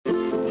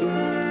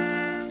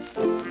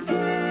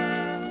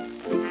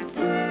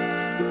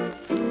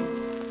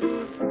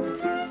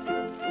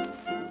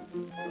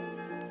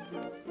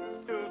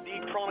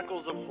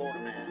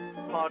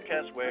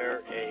podcast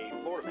where a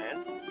Florida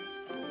man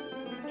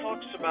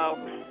talks about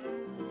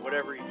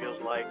whatever he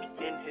feels like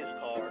in his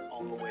car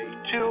on the way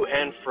to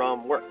and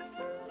from work.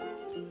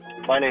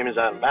 My name is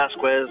Adam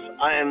Vasquez.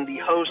 I am the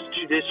host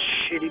to this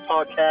shitty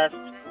podcast.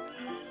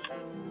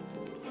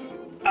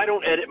 I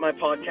don't edit my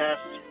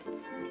podcasts.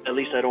 At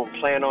least I don't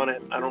plan on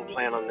it. I don't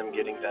plan on them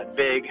getting that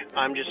big.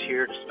 I'm just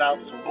here to spout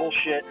some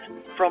bullshit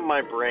from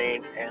my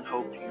brain and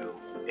hope you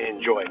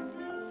enjoy.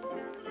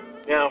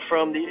 Now,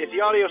 if the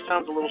audio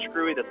sounds a little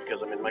screwy, that's because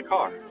I'm in my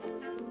car.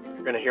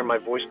 You're going to hear my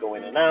voice go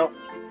in and out,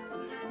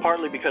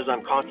 partly because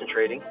I'm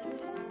concentrating,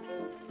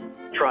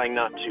 trying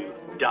not to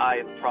die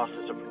in the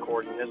process of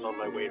recording this on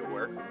my way to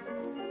work,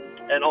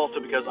 and also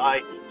because I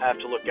have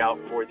to look out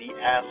for the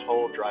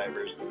asshole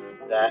drivers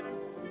that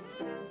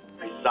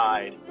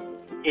reside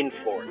in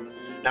Florida.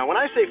 Now, when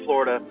I say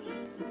Florida,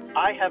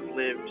 I have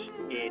lived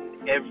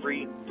in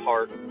every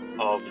part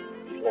of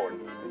Florida.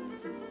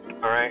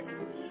 All right?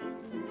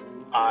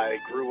 I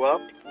grew up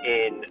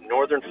in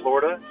northern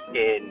Florida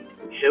in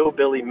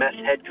hillbilly meth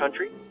head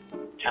country,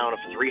 town of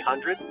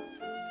 300.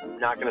 I'm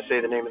not going to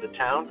say the name of the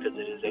town because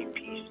it is a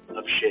piece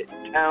of shit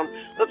town.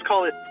 Let's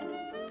call it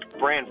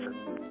Branford.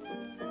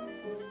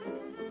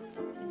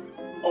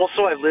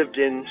 Also, I've lived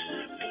in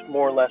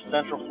more or less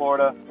central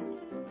Florida,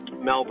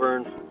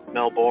 Melbourne,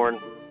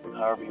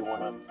 however you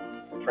want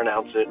to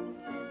pronounce it.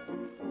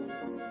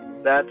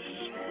 That's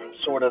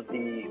sort of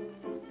the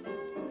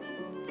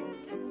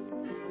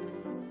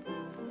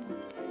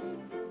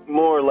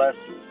more or less,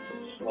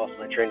 lost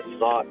my train of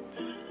thought.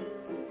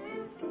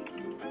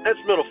 That's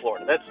middle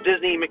Florida. That's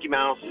Disney, Mickey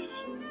Mouse,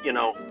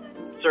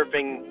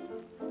 surfing,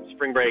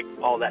 spring break,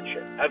 all that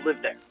shit. I've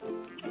lived there.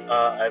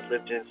 I've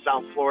lived in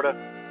South Florida.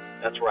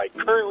 That's where I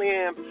currently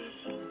am.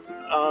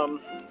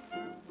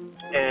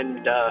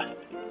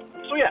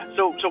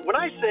 So when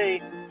I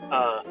say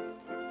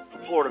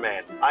Florida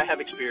man, I have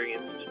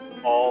experienced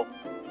all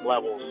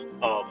levels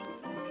of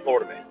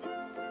Florida man.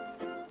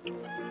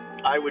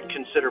 I would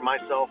consider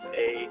myself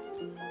a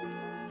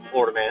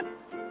Florida man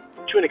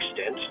to an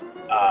extent,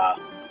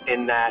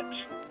 in that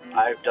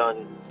I've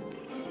done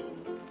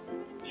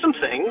some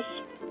things,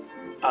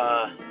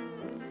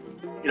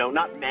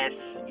 not mess,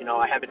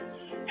 I haven't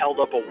held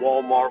up a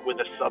Walmart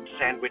with a sub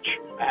sandwich.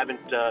 I haven't,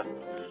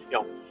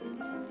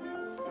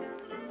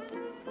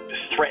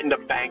 threatened a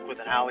bank with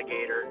an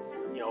alligator,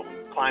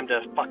 climbed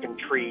a fucking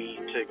tree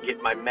to get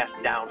my mess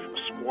down from a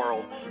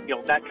squirrel,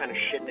 that kind of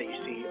shit that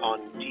you see on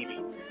TV.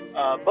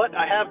 But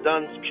I have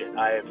done some shit.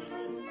 I've,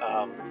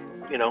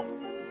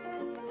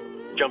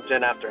 jumped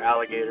in after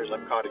alligators.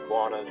 I've caught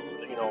iguanas,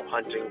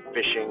 hunting,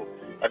 fishing.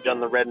 I've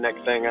done the redneck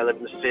thing. I live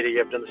in the city.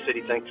 I've done the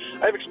city thing.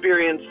 I've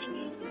experienced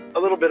a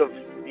little bit of,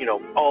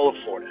 all of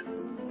Florida.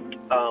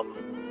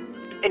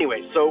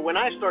 Anyway, so when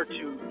I start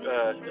to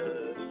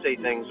say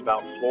things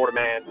about Florida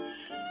man,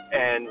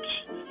 and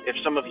if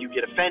some of you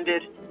get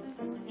offended,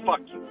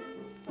 fuck you.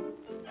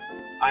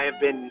 I have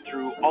been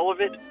through all of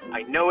it.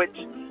 I know it.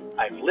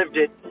 I've lived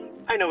it.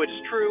 I know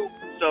it's true.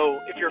 So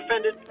if you're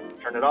offended,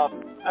 turn it off.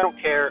 I don't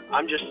care.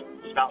 I'm just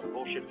spouting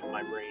bullshit from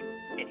my brain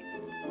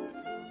anyway.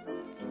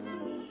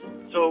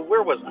 So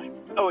where was I?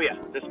 Oh yeah,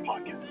 this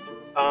podcast.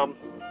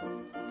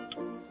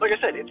 Like I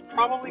said, it's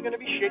probably going to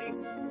be shitty.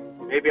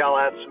 Maybe I'll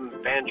add some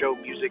banjo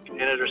music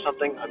in it or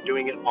something. I'm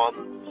doing it on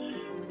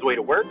the way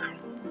to work,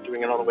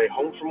 doing it on the way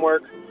home from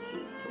work.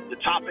 The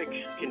topic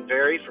can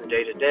vary from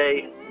day to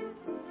day,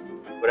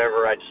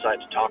 whatever I decide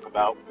to talk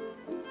about.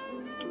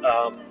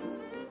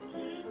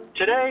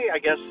 Today, I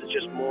guess, is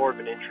just more of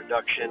an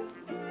introduction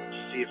to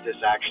see if this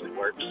actually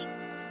works.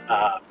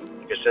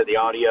 Like I said, the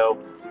audio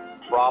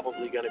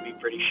probably going to be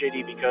pretty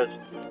shitty because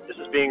this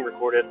is being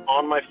recorded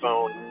on my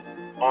phone,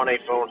 on a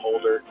phone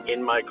holder,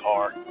 in my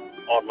car,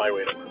 on my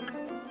way to work.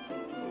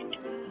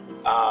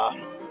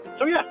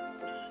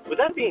 With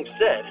that being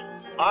said,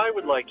 I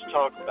would like to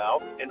talk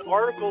about an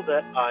article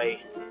the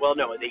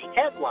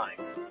headline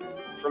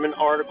from an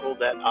article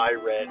that I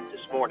read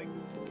this morning.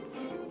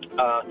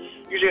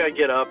 Usually I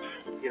get up,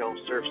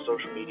 surf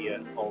social media,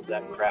 all of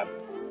that crap,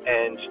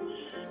 and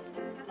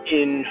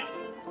in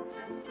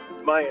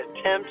my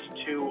attempt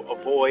to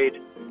avoid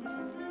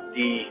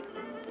the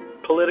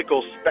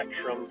political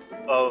spectrum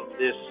of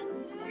this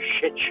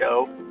shit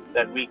show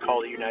that we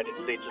call the United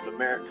States of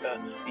America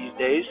these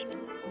days,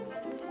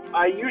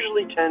 I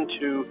usually tend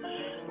to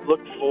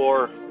look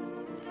for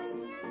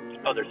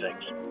other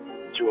things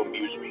to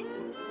amuse me.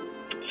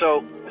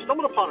 So I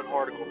stumbled upon an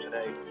article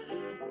today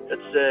that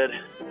said,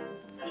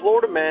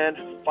 Florida man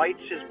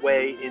fights his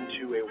way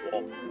into a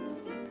wall.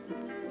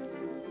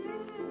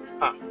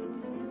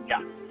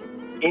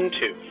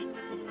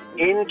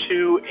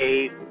 Into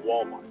a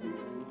Walmart.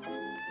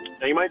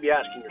 Now you might be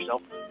asking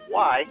yourself,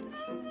 why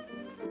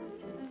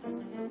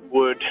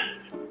would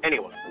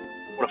anyone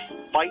want to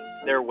fight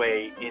their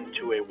way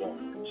into a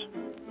Walmart?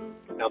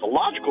 Now the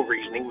logical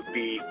reasoning would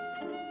be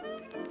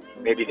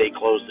maybe they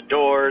closed the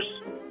doors,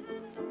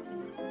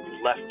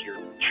 you left your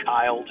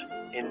child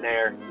in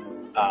there,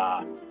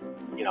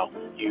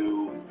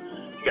 you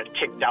got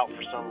kicked out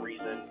for some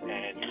reason,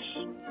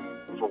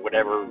 and for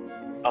whatever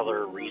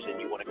other reason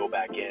you want to go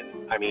back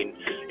in. I mean,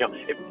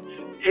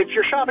 if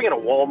you're shopping at a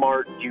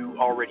Walmart, you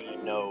already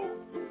know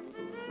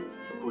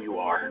who you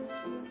are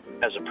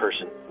as a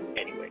person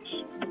anyways.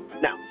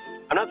 Now,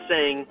 I'm not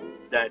saying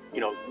that,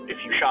 if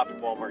you shop at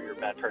Walmart, you're a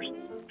bad person.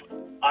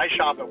 I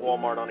shop at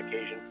Walmart on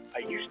occasion. I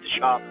used to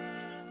shop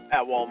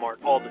at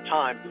Walmart all the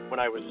time when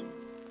I was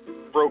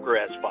broker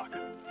as fuck.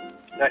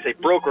 And I say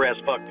broker as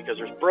fuck because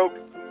there's broke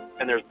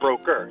and there's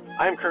broker.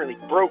 I am currently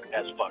broke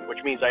as fuck,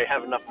 which means I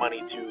have enough money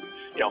to,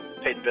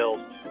 pay the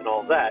bills and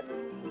all of that.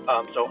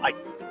 So I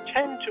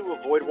tend to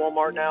avoid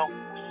Walmart now,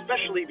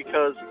 especially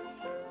because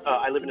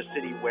I live in a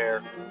city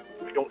where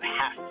I don't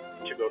have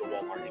to go to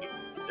Walmart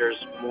anymore.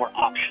 There's more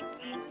options.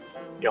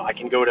 I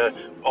can go to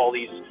all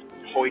these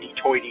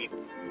hoity-toity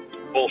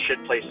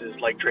bullshit places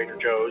like Trader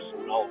Joe's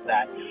and all of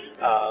that,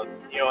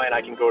 and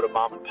I can go to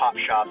mom and pop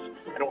shops.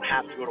 I don't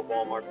have to go to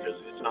Walmart because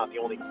it's not the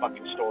only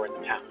fucking store in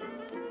the town.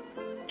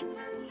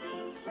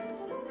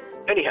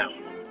 Anyhow,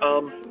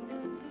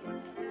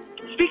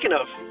 speaking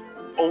of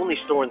only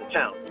store in the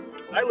town,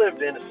 I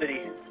lived in a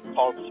city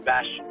called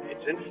Sebastian.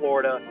 It's in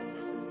Florida.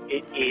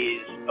 It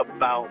is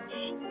about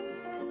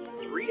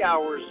 3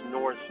 hours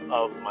north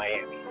of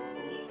Miami.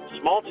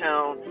 Small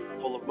town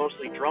full of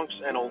mostly drunks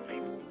and old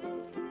people.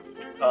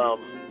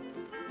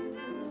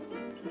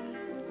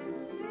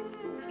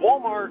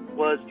 Walmart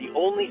was the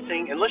only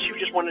thing, unless you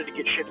just wanted to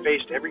get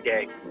shit-faced every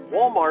day,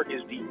 Walmart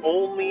is the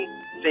only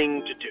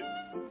thing to do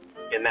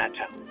in that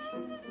town.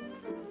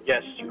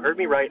 Yes, you heard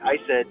me right. I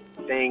said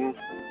thing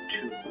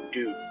to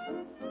do.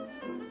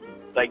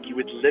 Like you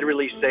would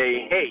literally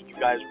say, hey, you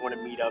guys want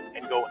to meet up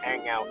and go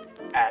hang out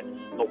at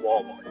the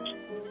Walmart.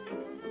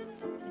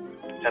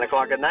 10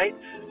 o'clock at night,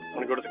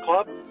 want to go to the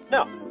club?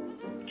 No,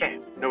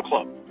 can't. No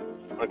club.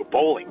 Want to go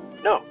bowling?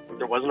 No,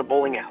 there wasn't a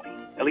bowling alley.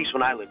 At least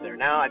when I lived there.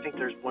 Now I think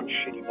there's one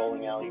shitty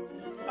bowling alley,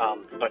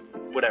 but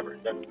whatever.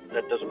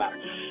 That doesn't matter.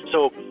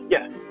 So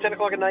yeah, 10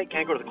 o'clock at night,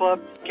 can't go to the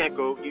club. Can't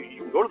go. You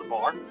can go to the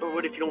bar, but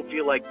what if you don't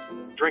feel like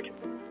drinking?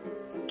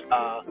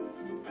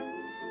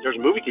 There's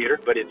a movie theater,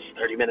 but it's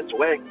 30 minutes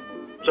away.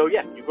 So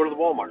yeah, you go to the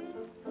Walmart.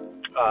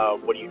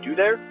 What do you do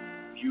there?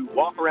 You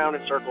walk around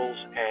in circles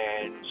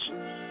and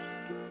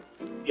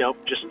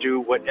just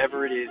do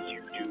whatever it is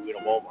you do in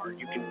a Walmart.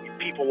 You can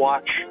people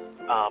watch.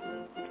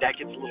 That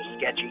gets a little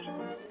sketchy.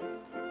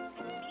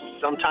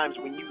 Sometimes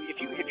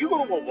if you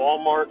go to a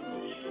Walmart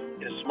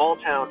in a small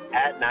town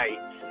at night,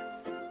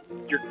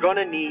 you're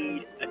gonna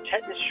need a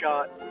tetanus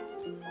shot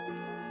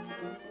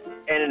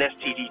and an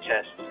STD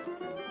test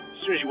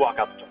as soon as you walk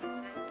out the door,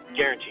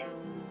 guaranteed.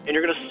 And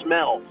you're gonna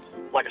smell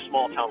like a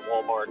small town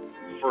Walmart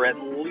for at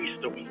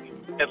least a week,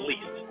 at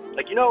least.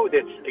 Like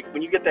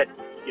when you get that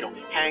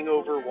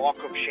hangover, walk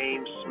of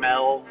shame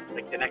smell,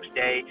 like the next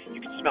day, you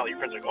can smell it. Your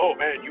friends are like, oh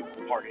man, you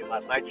partied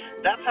last night.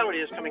 That's how it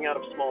is coming out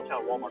of small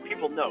town Walmart.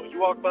 People know. You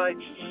walk by,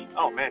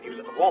 oh man, he was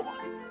at the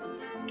Walmart.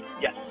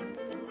 Yes.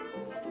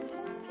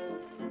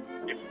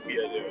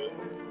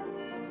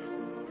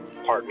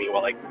 Pardon me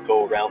while I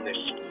go around this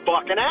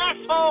fucking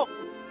asshole.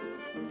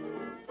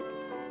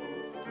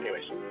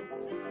 Anyways.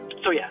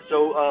 So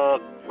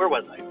where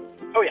was I?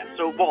 Oh yeah,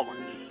 so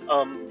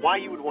Walmart. Why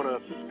you would want to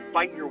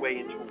fight your way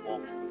into a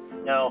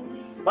Walmart. Now,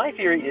 my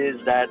theory is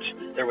that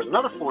there was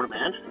another Florida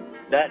man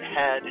that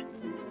had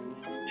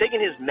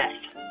taken his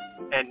meth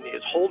and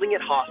is holding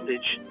it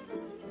hostage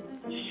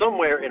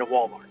somewhere in a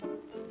Walmart.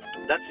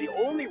 That's the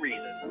only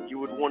reason you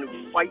would want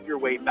to fight your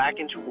way back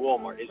into a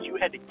Walmart, is you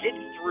had to get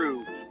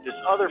through this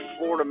other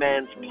Florida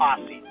man's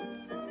posse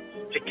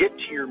to get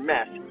to your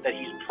meth that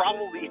he's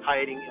probably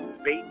hiding in the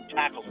bait and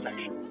tackle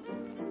section.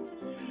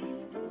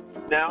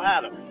 Now,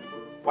 Adam,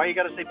 why you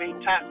gotta say bait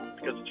and tackle?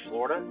 Because it's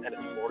Florida and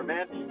it's Florida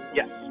man?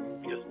 Yes,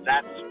 because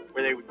that's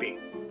where they would be.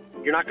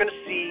 You're not gonna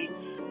see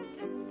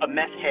a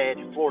meth head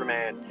Florida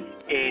man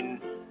in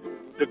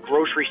the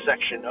grocery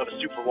section of a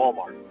super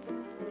Walmart.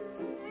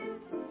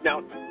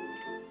 Now,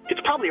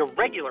 it's probably a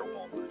regular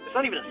Walmart. It's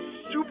not even a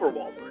super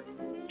Walmart.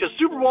 Because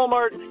super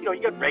Walmart,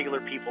 you got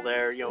regular people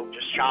there,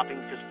 just shopping,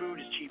 because food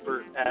is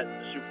cheaper at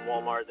the super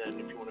Walmart than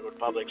if you want to go to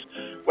Publix,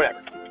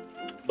 whatever.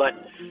 But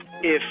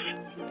if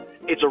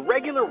it's a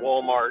regular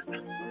Walmart,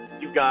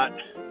 you've got,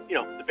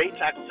 the bait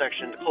tackle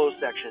section, the clothes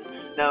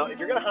section. Now, if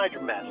you're going to hide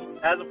your mess,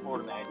 as a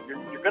Florida man,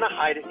 you're going to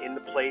hide it in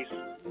the place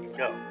you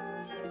know.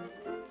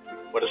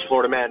 What does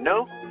Florida man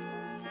know?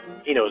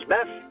 He knows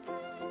meth,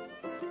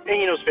 and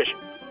he knows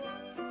fishing.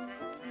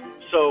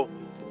 So,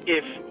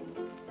 if,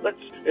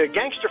 a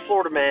gangster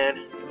Florida man,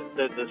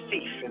 the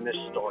thief in this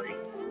story,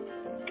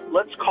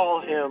 let's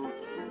call him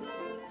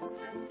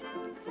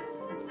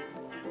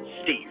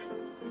Steve.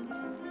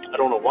 I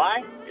don't know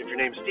why. If your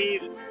name's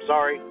Steve,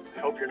 sorry. I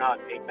hope you're not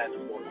a meth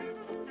Florida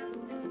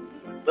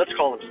man. Let's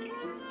call him Steve.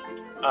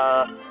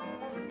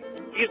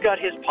 He's got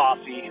his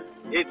posse.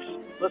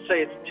 Let's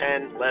say it's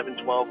 10,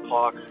 11, 12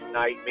 o'clock at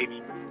night,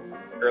 maybe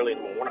early in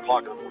the morning, 1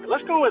 o'clock in the morning.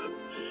 Let's go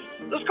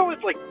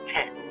with like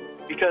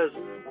 10, because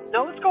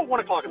now let's go 1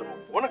 o'clock in the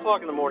morning. 1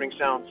 o'clock in the morning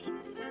sounds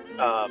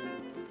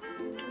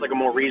like a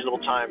more reasonable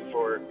time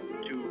for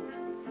two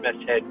meth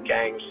head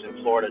gangs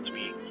in Florida to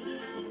be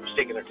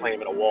staking their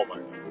claim at a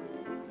Walmart.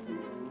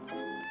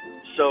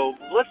 So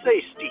let's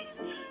say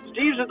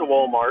Steve's at the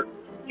Walmart.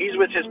 He's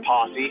with his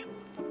posse.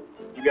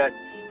 You got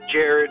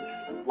Jared,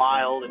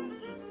 Lyle, and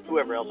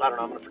whoever else. I don't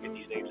know. I'm going to forget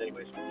these names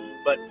anyways.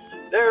 But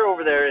they're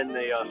over there in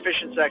the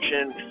fishing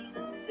section,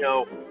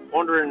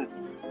 wondering,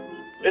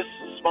 this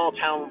is a small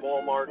town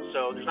Walmart,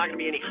 so there's not going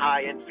to be any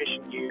high-end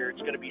fishing gear.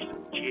 It's going to be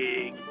some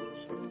jigs,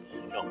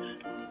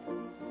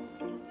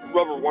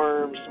 rubber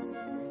worms,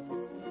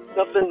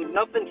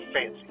 nothing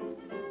fancy.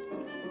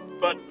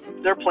 But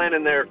they're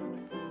planning their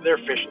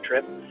fishing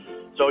trip.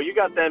 So you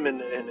got them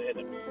in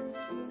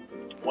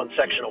one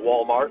section of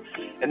Walmart,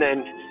 and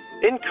then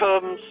in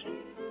comes,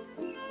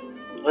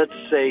 let's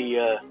say,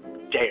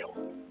 Dale.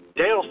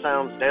 Dale.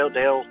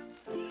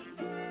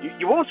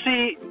 You won't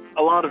see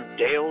a lot of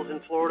Dales in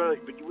Florida,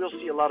 but you will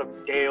see a lot of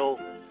Dale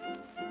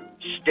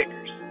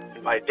stickers.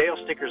 And by Dale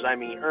stickers, I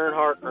mean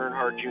Earnhardt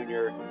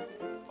Jr.,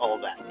 all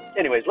of that.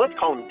 Anyways, let's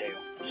call him Dale.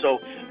 So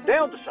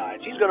Dale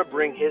decides he's going to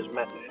bring his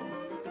method in.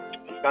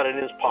 He's got it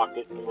in his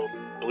pocket, a little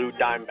blue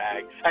dime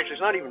bag. Actually,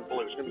 it's not even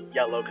blue. It's going to be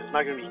yellow because it's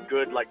not going to be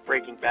good like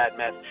Breaking Bad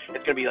meth.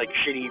 It's going to be like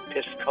shitty,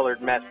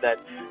 piss-colored meth that,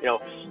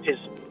 his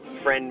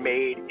friend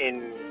made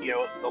in,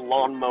 the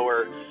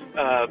lawnmower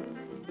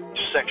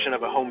section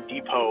of a Home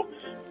Depot,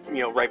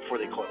 right before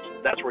they close.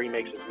 That's where he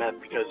makes his meth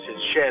because his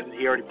shed,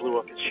 he already blew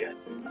up his shed.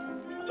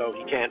 So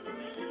he can't,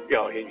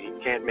 he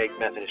can't make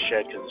meth in his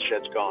shed because the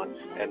shed's gone,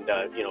 and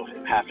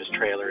half his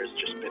trailer has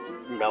just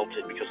been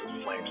melted because of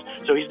the flames.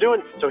 So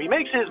he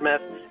makes his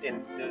meth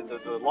in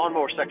the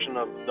lawnmower section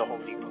of the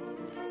Home Depot.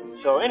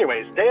 So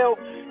anyways, Dale,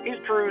 he's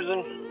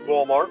cruising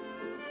Walmart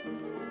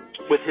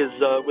with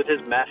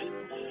his meth.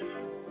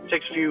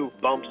 Takes a few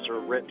bumps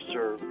or rips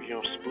or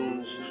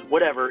spoons,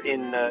 whatever,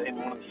 in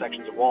one of the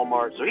sections of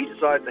Walmart. So he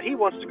decides that he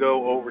wants to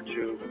go over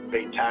to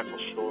bait and tackle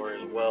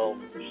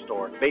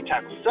bait and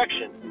tackle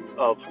section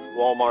of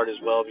Walmart as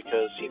well,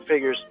 because he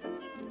figures,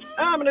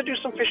 I'm gonna do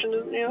some fishing.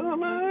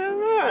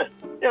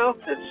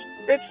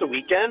 It's the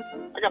weekend.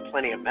 I got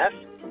plenty of meth.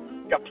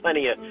 Got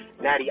plenty of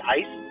natty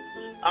ice.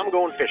 I'm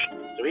going fishing.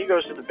 So he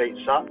goes to the bait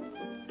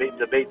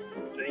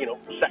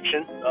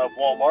section of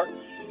Walmart.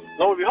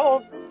 Lo and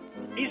behold,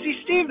 he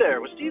sees Steve there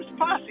with Steve's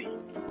posse.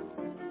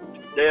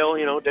 Dale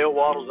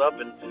waddles up,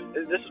 and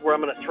this is where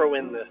I'm going to throw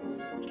in the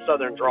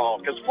southern drawl,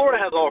 because Florida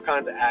has all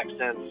kinds of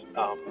accents,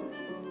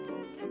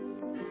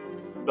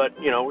 but,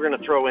 we're going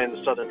to throw in the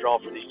southern drawl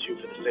for these two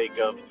for the sake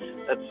of,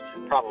 that's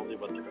probably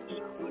what they're going to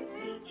sound like.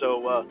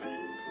 So,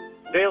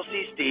 Dale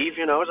sees Steve,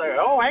 he's like,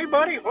 oh, hey,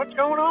 buddy, what's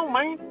going on,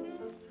 man?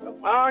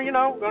 Well,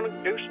 going to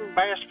do some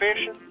bass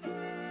fishing.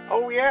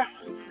 Oh, yeah.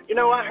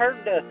 I heard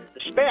the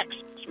specks.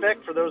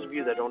 Speck, for those of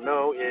you that don't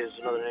know, is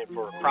another name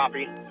for a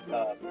crappie.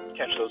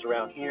 Catch those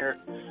around here.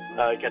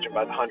 Catch them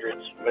by the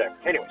hundreds, whatever.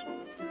 Anyways,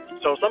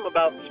 so something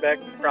about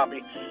speck, crappie.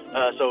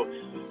 So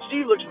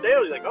Steve looks at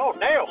Dale. He's like, "Oh,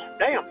 Dale,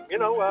 damn,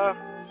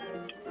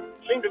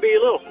 seem to be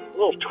a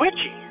little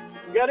twitchy.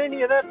 You got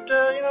any of that,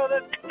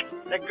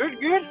 that good?"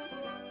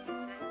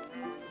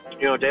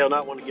 Dale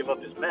not wanting to give up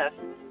his meth.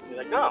 He's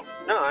like, No,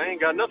 I ain't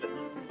got nothing.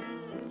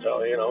 So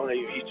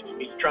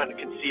he's trying to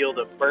conceal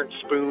the burnt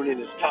spoon in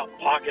his top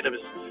pocket of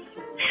his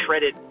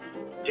shredded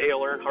Dale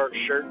Earnhardt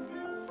shirt.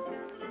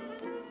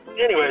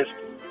 Anyways,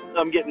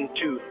 I'm getting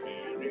too.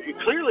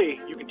 Clearly,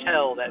 you can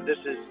tell that this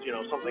is,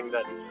 something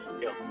that,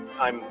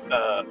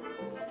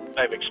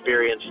 I've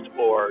experienced,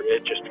 or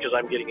just because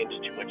I'm getting into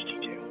too much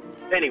detail.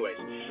 Anyways,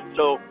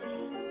 so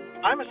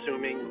I'm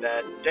assuming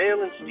that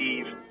Dale and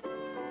Steve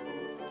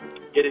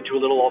get into a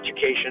little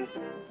altercation.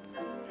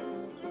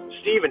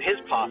 Steve and his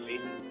posse,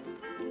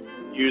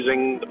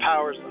 using the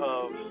powers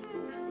of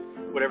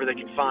whatever they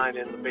can find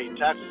in the bait and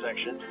tackle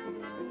section,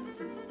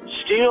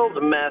 steal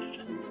the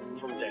meth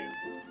from Dale.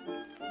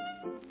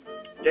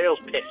 Dale's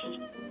pissed.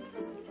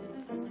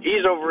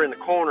 He's over in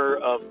the corner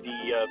of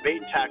the bait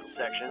and tackle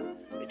section.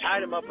 They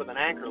tied him up with an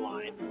anchor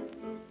line.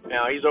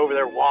 Now he's over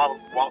there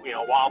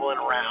wobbling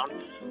around.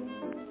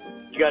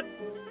 You got,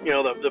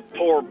 the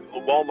poor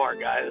Walmart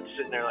guy that's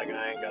sitting there like,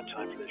 I ain't got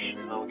time for this shit.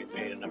 I don't get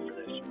paid enough for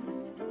this.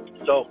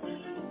 So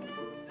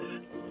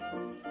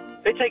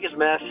they take his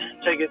meth,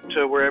 take it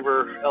to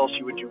wherever else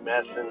you would do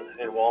meth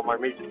in Walmart,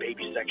 maybe the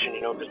baby section,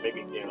 because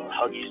maybe,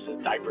 Huggies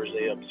and diapers,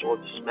 they absorb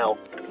the smell.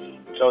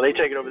 So they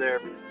take it over there,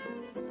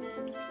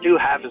 do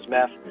half his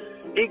meth.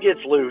 He gets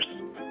loose,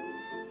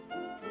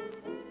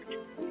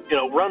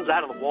 runs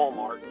out of the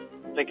Walmart,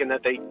 thinking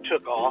that they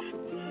took off,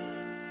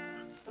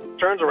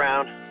 turns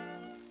around,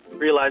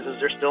 realizes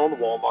they're still in the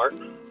Walmart,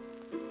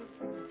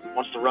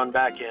 wants to run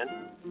back in,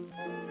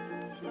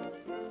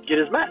 get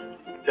his meth,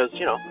 because,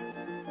 he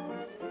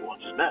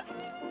wants his meth.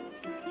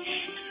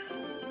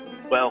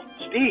 Well,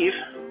 Steve,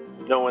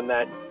 knowing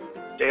that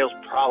Dale's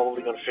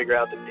probably going to figure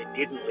out that they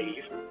didn't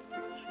leave,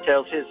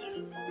 tells his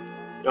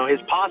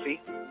posse,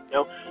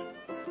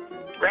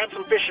 grab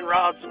some fishing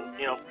rods and,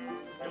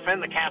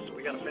 defend the castle.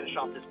 We got to finish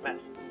off this mess.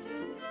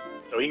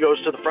 So he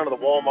goes to the front of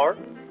the Walmart.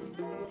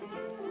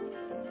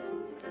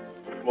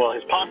 Well,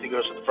 his posse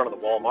goes to the front of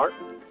the Walmart.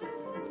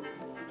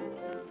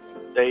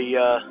 They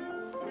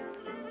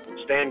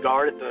stand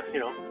guard at the,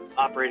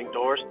 operating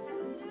doors.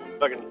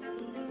 Fucking,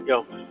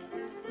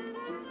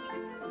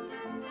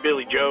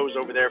 Billy Joe's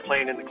over there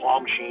playing in the claw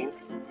machine.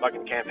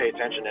 Fucking can't pay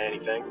attention to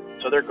anything.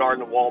 So they're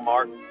guarding the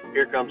Walmart.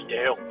 Here comes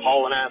Dale,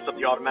 hauling ass up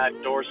the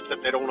automatic doors,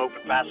 except they don't open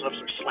fast enough,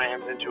 so he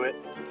slams into it.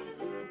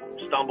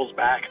 Stumbles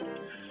back.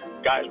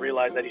 Guys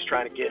realize that he's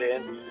trying to get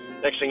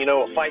in. Next thing you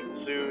know, a fight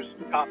ensues.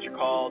 Cops are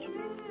called.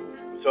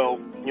 So,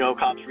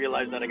 cops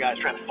realize that a guy's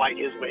trying to fight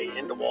his way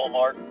into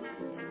Walmart.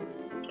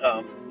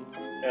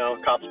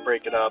 Cops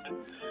break it up.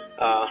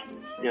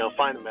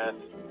 Find the meth,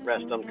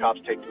 arrest them. Cops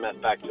take the meth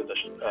back to the,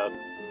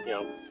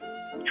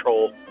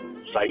 patrol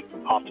site,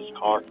 off his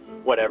car,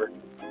 whatever.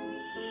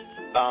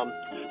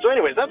 So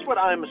anyways, that's what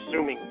I'm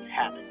assuming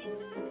happened.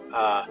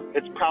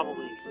 It's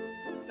probably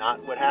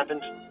not what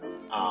happened.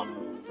 I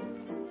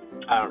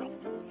don't know.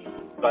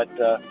 But,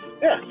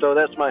 so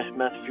that's my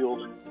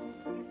meth-fueled,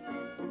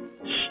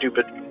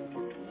 stupid,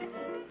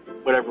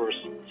 whatever was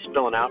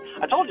spilling out.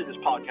 I told you this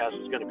podcast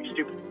was going to be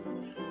stupid.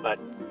 But,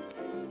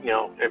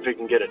 if we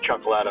can get a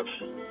chuckle out of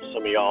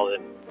some of y'all,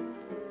 then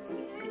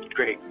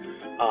great.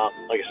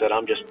 Like I said,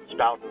 I'm just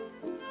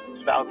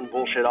spouting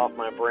bullshit off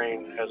my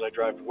brain as I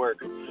drive to work.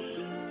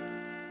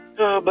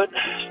 But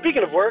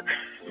speaking of work,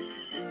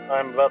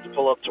 I'm about to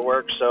pull up to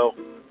work, so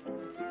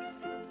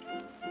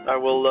I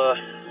will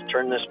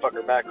turn this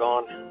fucker back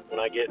on when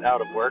I get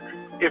out of work.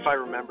 If I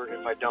remember.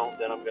 If I don't,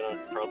 then I'm going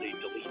to probably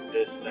delete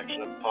this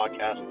section of the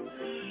podcast,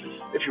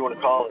 if you want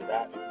to call it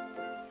that.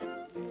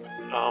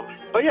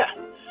 But yeah,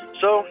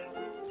 so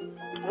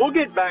we'll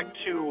get back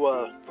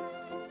to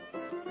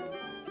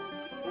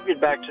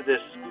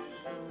this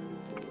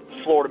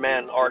Florida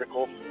Man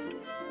article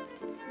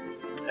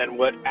and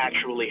what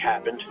actually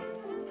happened.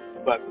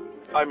 But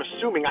I'm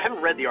assuming, I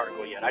haven't read the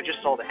article yet. I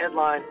just saw the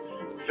headline,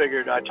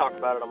 figured I'd talk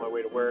about it on my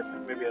way to work.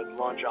 Maybe at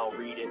lunch I'll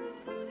read it,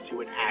 see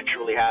what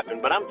actually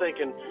happened. But I'm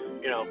thinking,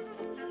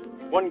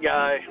 one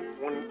guy,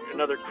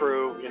 another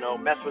crew,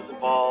 meth was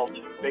involved,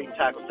 bait and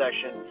tackle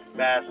section,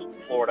 Bass,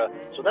 Florida.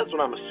 So that's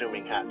what I'm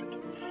assuming happened.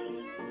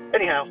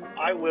 Anyhow,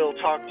 I will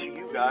talk to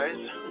you guys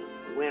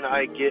when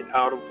I get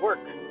out of work.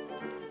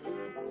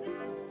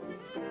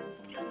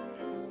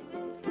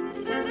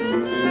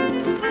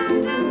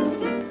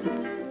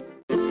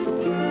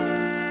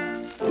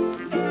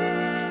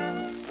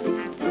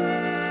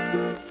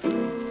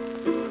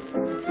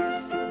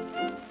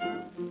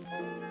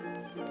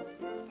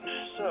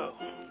 So,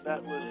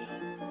 that was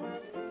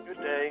a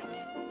good day.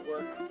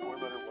 Work,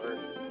 work.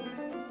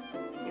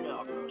 You know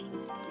how it goes.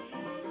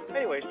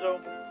 Anyway, so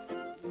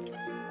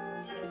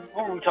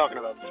what were we talking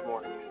about this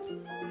morning?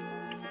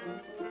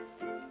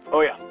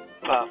 Oh yeah,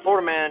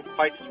 Florida man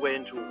fights his way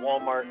into a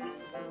Walmart.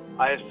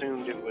 I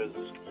assumed it was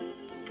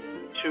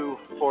two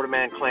Florida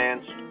man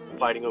clans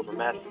fighting over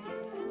meth,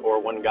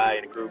 or one guy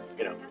in a group,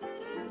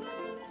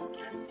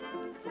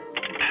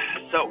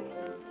 So,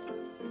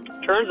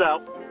 turns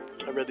out,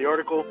 I read the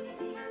article,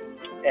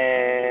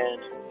 and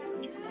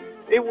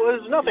it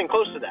was nothing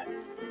close to that.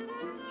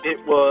 It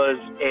was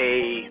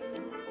a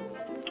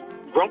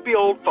grumpy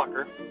old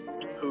fucker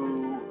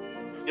who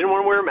didn't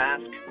want to wear a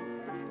mask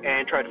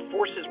and tried to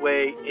force his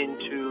way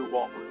into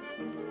Walmart.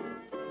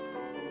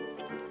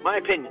 My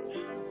opinions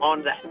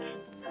on that.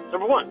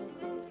 Number one,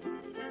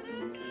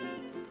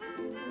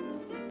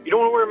 you don't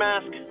want to wear a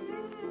mask?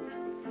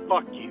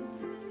 Fuck you.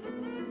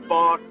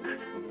 Fuck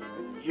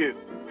you.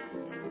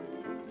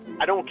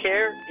 I don't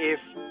care if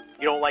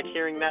you don't like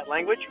hearing that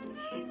language.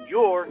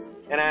 You're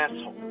an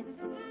asshole.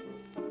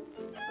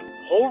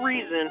 The whole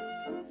reason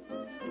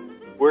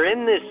we're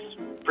in this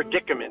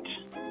predicament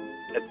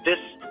at this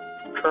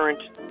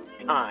current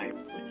time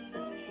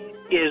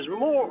is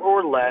more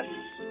or less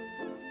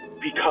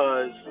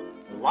because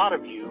a lot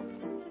of you,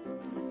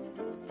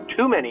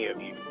 too many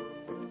of you,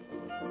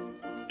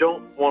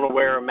 don't want to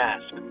wear a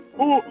mask.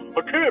 Oh,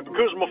 I can't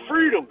because of my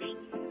freedoms.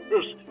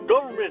 This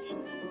government's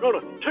going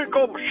to take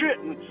all my shit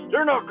and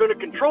they're not going to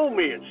control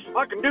me and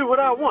I can do what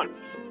I want.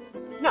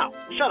 No,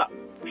 shut up.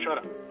 Shut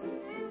up.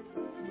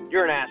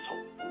 You're an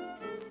asshole.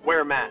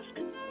 Wear a mask.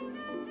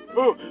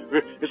 Oh,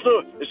 it's the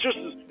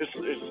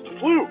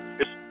flu.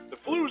 The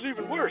flu's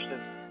even worse than,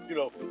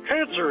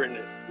 cancer and,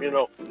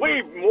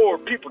 way more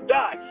people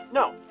die.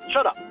 No,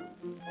 shut up.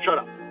 Shut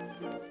up.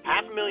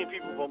 500,000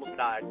 people have almost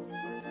died.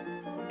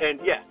 And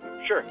yeah,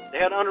 sure, they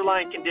had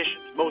underlying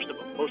conditions, most of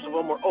them. Most of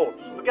them were old.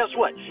 But guess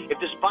what? If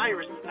this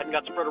virus hadn't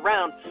got spread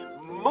around,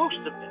 most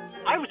of them,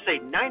 I would say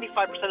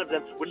 95% of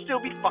them, would still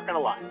be fucking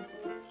alive.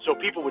 So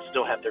people would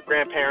still have their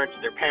grandparents,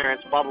 their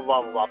parents, blah, blah,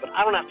 blah, blah, blah. But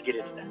I don't have to get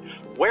into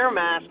that. Wear a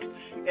mask,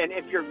 and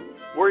if you're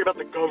worried about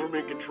the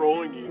government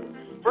controlling you,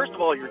 first of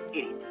all, you're an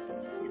idiot.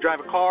 You drive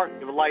a car, you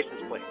have a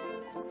license plate.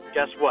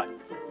 Guess what?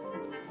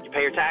 You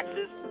pay your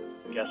taxes.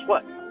 Guess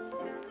what?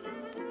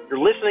 You're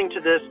listening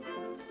to this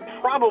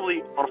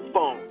probably on a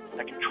phone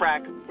that can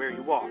track where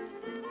you are.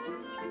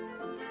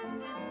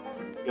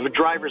 You have a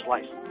driver's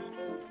license.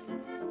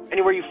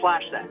 Anywhere you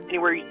flash that,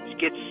 anywhere you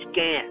get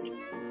scanned.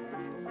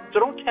 So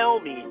don't tell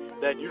me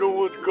that you don't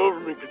want the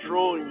government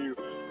controlling you,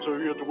 so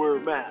you have to wear a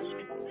mask.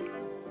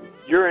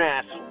 You're an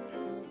asshole.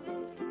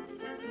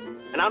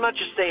 And I'm not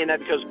just saying that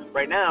because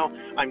right now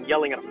I'm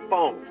yelling at a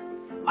phone.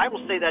 I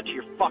will say that to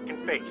your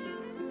fucking face.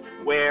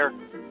 Wear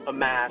a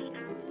mask.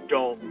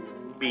 Don't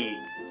be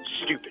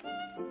stupid.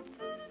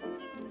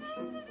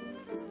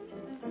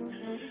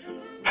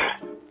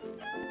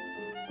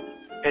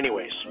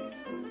 Anyways,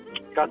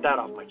 got that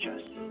off my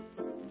chest.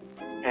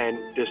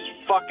 And this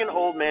fucking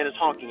old man is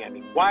honking at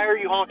me. Why are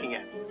you honking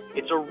at me?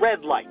 It's a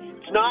red light.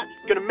 It's not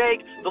going to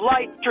make the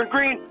light turn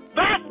green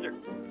faster.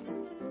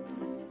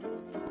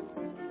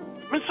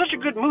 I'm in such a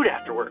good mood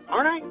after work,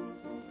 aren't I?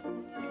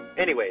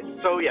 Anyways,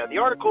 so yeah, the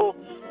article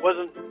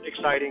wasn't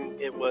exciting.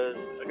 It was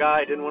a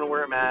guy didn't want to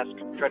wear a mask,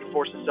 tried to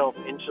force himself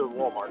into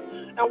Walmart.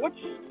 Now,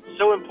 what's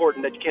so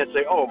important that you can't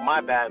say, oh,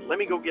 my bad, let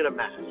me go get a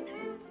mask?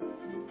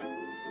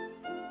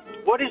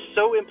 What is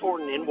so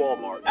important in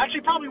Walmart?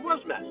 Actually, probably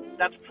was meth.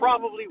 That's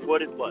probably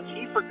what it was.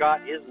 He forgot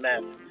his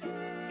meth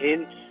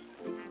in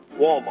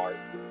Walmart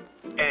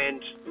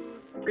and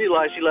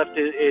realized he left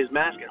his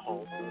mask at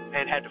home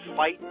and had to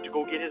fight to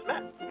go get his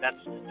meth.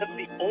 That's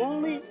the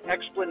only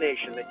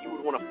explanation that you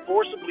would want to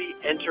forcibly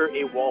enter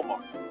a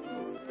Walmart,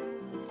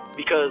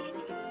 because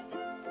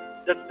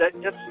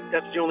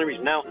that's the only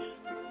reason. Now,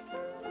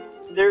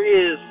 there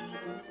is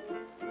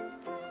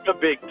a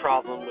big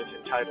problem with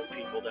entitled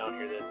people down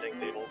here that think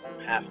they don't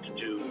have to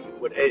do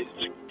what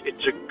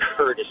it's a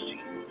courtesy.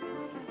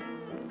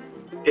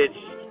 It's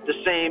the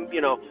same,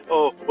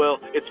 oh, well,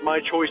 it's my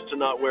choice to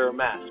not wear a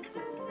mask.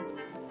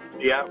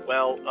 Yeah,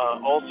 well,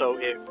 also,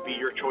 it'd be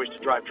your choice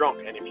to drive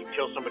drunk, and if you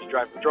kill somebody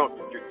driving drunk,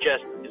 you're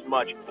just as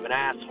much of an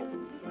asshole.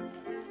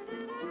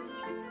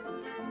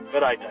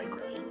 But I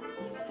digress.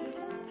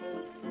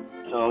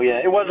 So,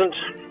 yeah,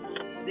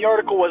 the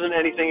article wasn't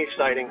anything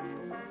exciting.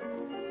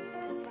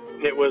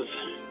 It was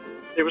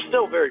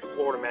still very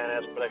Florida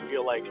Man-esque, but I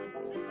feel like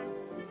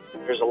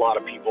there's a lot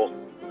of people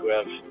who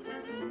have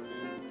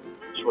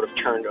sort of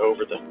turned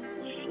over the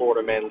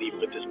Florida Man leaf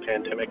with this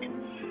pandemic.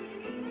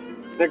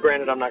 Now,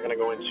 granted, I'm not going to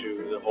go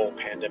into the whole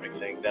pandemic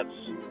thing.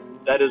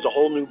 That is a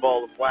whole new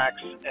ball of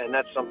wax, and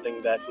that's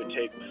something that would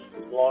take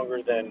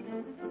longer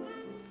than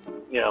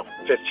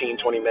 15,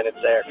 20 minutes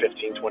there,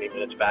 15, 20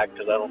 minutes back,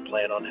 because I don't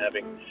plan on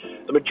having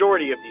the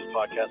majority of these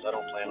podcasts. I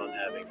don't plan on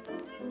having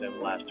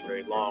them last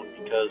very long,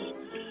 because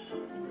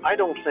I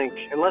don't think,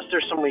 unless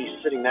there's somebody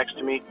sitting next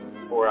to me,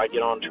 or I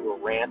get onto a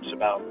rant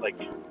about,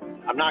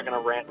 I'm not going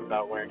to rant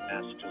about wearing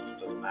masks, it just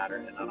doesn't matter,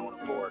 and I don't want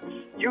to bore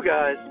you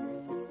guys.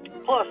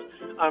 Plus,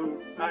 I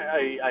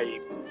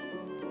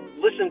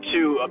listened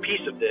to a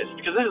piece of this,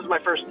 because this is my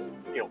first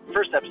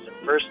episode,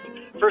 first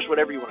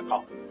whatever you want to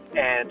call it.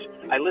 And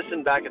I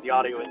listened back at the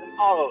audio, and the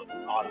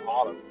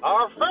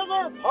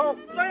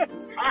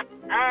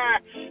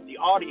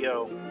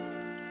audio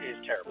is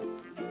terrible.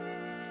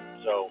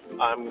 So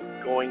I'm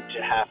going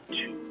to have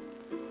to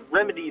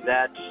remedy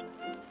that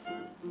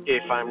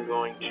if I'm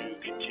going to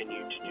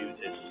continue to do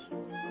this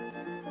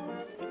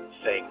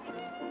thing.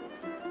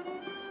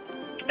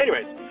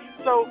 Anyways,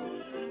 so,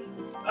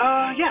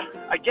 yeah,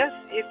 I guess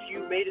if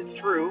you made it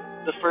through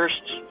the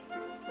first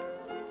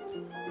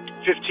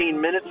 15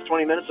 minutes,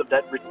 20 minutes of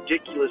that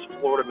ridiculous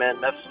Florida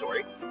Man meth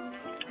story,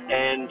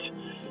 and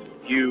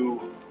you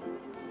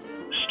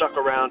stuck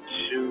around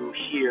to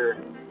hear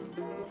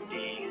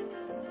the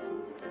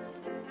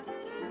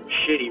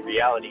shitty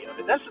reality of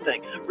it. That's the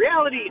thing.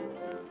 Reality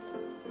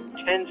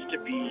tends to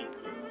be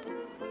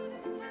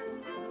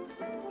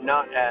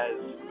not as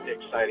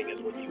exciting as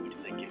what you would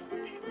think it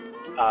would be.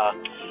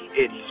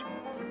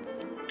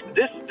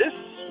 This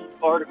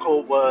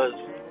article was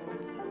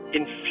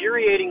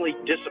infuriatingly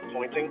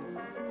disappointing,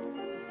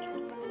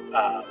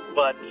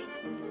 but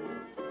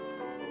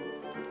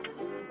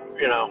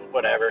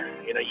whatever.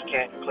 You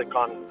can't click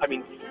on.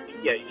 You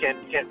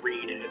can't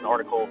read an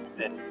article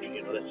and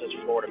that says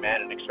Florida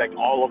Man and expect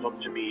all of them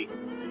to be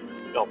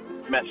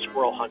meth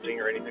squirrel hunting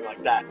or anything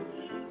like that.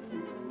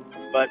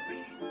 But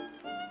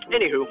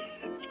anywho,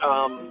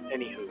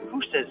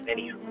 who says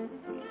anywho?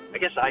 I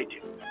guess I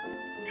do.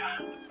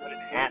 God, what an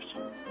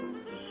asshole.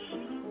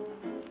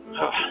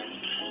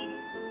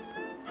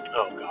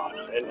 Oh God.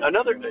 And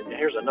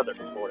here's another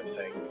Florida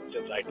thing.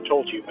 Since I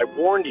told you, I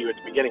warned you at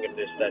the beginning of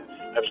this that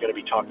I was going to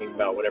be talking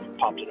about whatever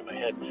popped into my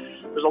head.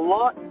 There's a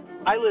lot.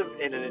 I live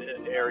in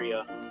an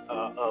area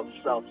of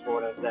South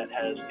Florida that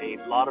has a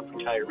lot of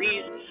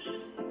retirees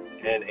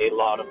and a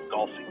lot of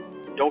golfing.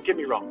 Don't get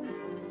me wrong.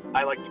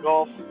 I like to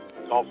golf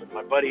with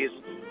my buddies.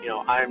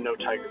 I'm no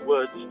Tiger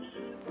Woods.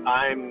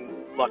 I'm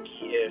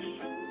lucky if...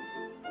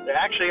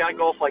 Actually, I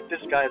golf like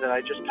this guy that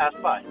I just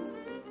passed by.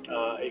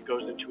 It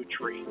goes into a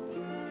tree.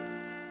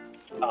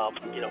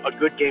 A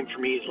good game for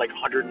me is like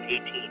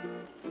 118.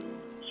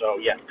 So,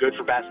 yeah, good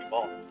for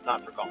basketball,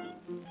 not for golf.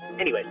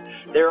 Anyways,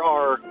 there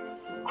are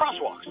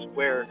crosswalks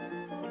where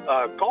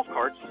golf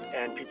carts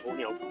and people,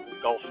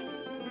 golf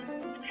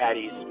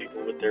caddies,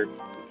 people with their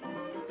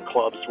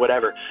clubs,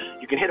 whatever,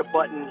 you can hit a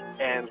button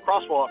and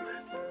crosswalk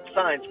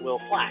signs will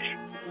flash.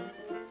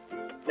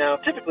 Now,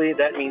 typically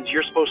that means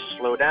you're supposed to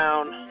slow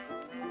down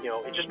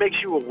it just makes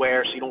you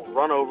aware so you don't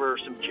run over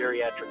some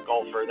geriatric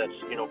golfer that's,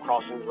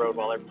 crossing the road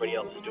while everybody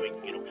else is doing,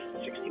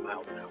 60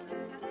 miles an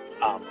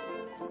hour.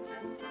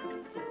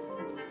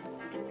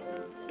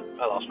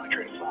 I lost my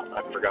train of thought.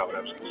 I forgot what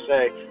I was going to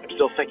say. I'm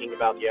still thinking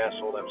about the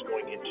asshole that was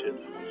going into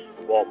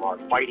the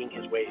Walmart, fighting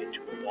his way into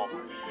a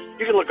Walmart.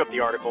 You can look up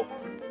the article.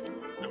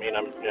 I mean,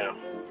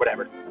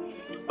 whatever.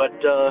 But,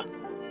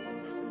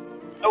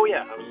 oh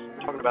yeah, I was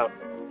talking about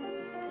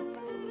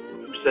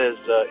who says,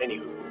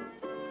 anywho.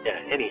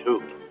 Yeah, anywho.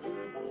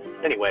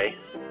 Anyway,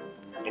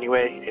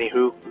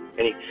 anywho,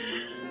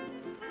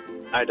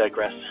 I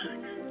digress.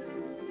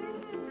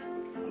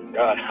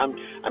 God,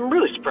 I'm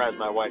really surprised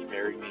my wife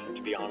married me,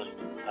 to be honest,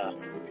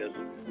 because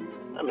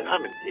I'm an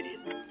idiot.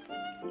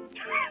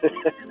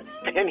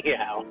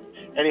 Anyhow,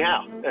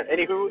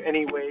 anywho,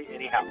 anyway,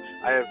 anyhow,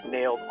 I have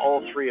nailed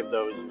all three of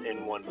those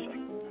in one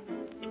second.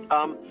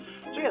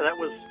 So yeah, that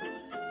was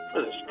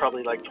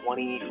probably like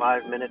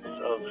 25 minutes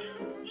of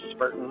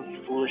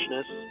spurting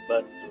foolishness,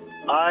 but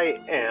I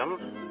am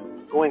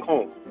going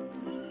home.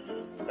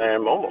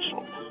 I'm almost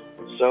home.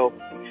 So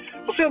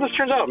we'll see how this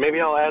turns out. Maybe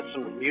I'll add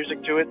some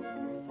music to it,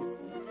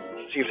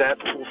 see if that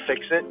will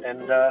fix it,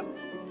 and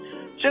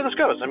see how this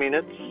goes. I mean,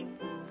 I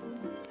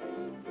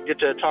get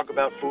to talk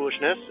about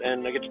foolishness,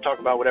 and I get to talk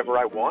about whatever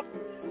I want,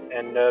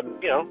 and,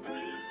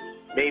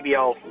 maybe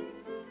I'll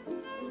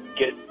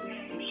get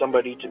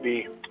somebody to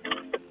be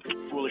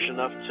foolish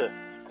enough to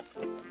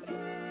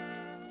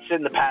sit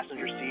in the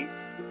passenger seat.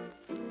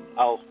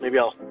 Maybe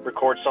I'll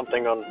record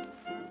something on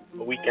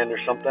a weekend or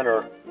something,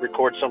 or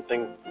record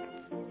something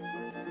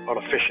on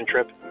a fishing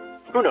trip.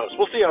 Who knows?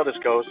 We'll see how this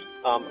goes.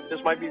 This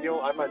might be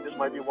this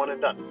might be one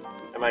and done.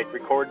 I might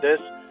record this,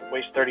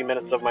 waste 30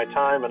 minutes of my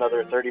time,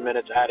 another 30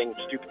 minutes adding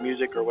stupid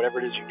music or whatever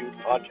it is you do with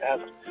the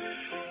podcast,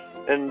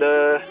 and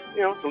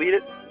delete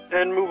it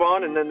and move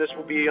on, and then this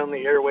will be on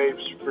the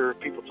airwaves for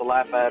people to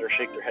laugh at or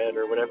shake their head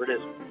or whatever it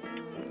is.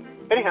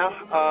 Anyhow,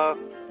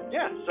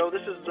 so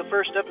this is the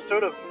first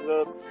episode of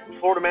the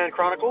Florida Man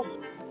Chronicles.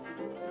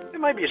 It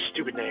might be a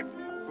stupid name.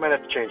 I might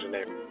have to change the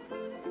name.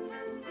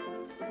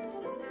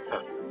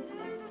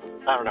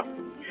 I don't know.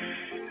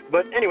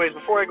 But anyways,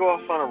 before I go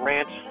off on a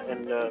rant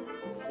and,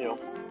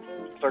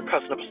 start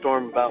cussing up a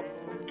storm about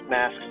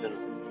masks and,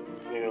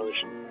 the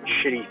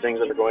shitty things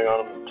that are going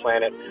on the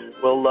planet,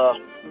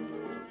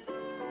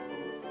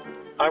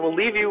 I will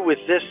leave you with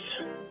this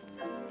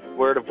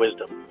word of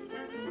wisdom.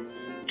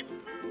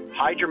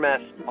 Hide your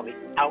mess on the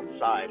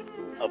outside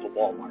of a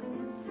Walmart.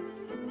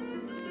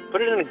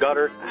 Put it in a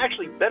gutter.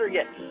 Actually, better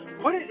yet,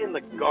 put it in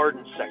the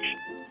garden section.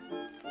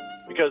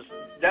 Because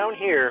down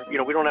here, we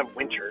don't have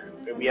winter.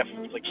 We have,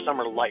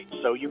 summer light.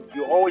 So you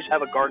always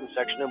have a garden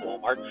section in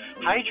Walmart.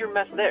 Hide your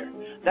mess there.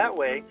 That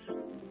way,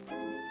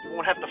 you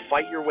won't have to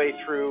fight your way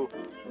through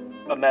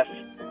a meth,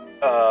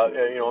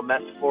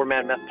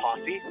 four-man meth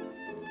posse,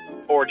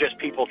 or just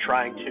people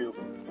trying to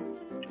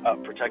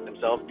protect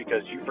themselves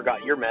because you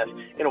forgot your meth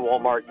in a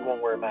Walmart. You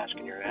won't wear a mask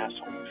and you're an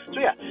asshole. So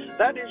yeah,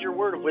 that is your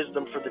word of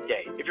wisdom for the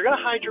day. If you're going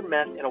to hide your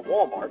meth in a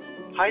Walmart,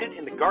 hide it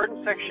in the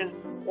garden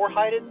section or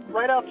hide it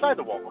right outside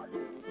the Walmart.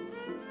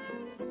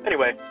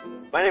 Anyway,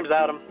 my name's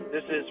Adam.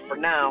 This is, for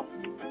now,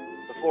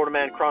 the Florida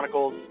Man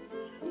Chronicles.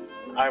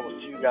 I will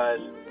see you guys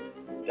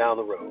down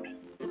the road.